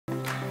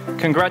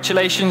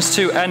Congratulations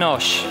to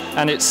Enosh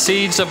and its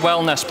Seeds of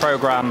Wellness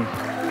program,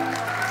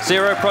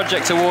 Zero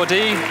Project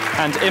awardee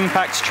and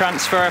Impact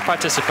Transfer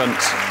participant.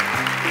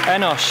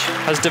 Enosh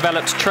has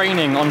developed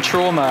training on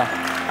trauma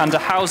and a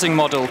housing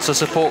model to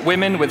support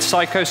women with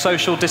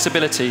psychosocial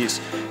disabilities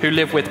who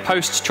live with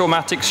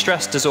post-traumatic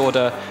stress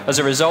disorder as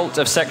a result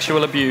of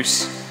sexual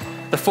abuse.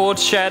 The Ford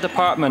shared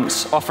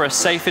apartments offer a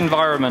safe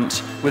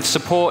environment with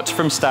support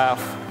from staff.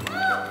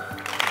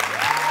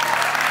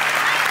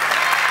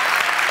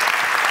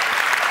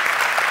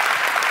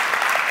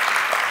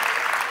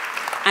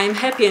 I'm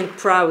happy and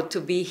proud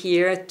to be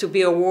here, to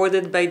be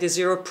awarded by the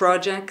Zero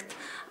Project.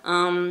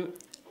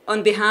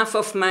 On behalf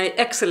of my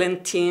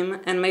excellent team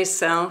and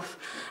myself,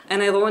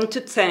 and I want to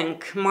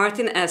thank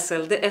Martin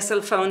Essel, the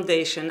Essel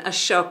Foundation,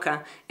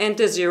 Ashoka, and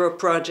the Zero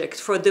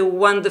Project for the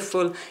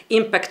wonderful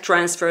impact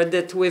transfer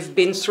that we've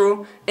been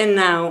through. And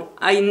now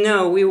I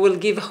know we will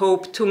give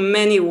hope to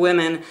many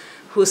women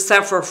who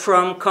suffer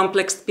from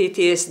complex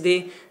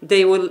PTSD.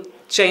 They will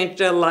change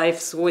their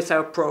lives with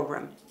our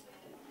program.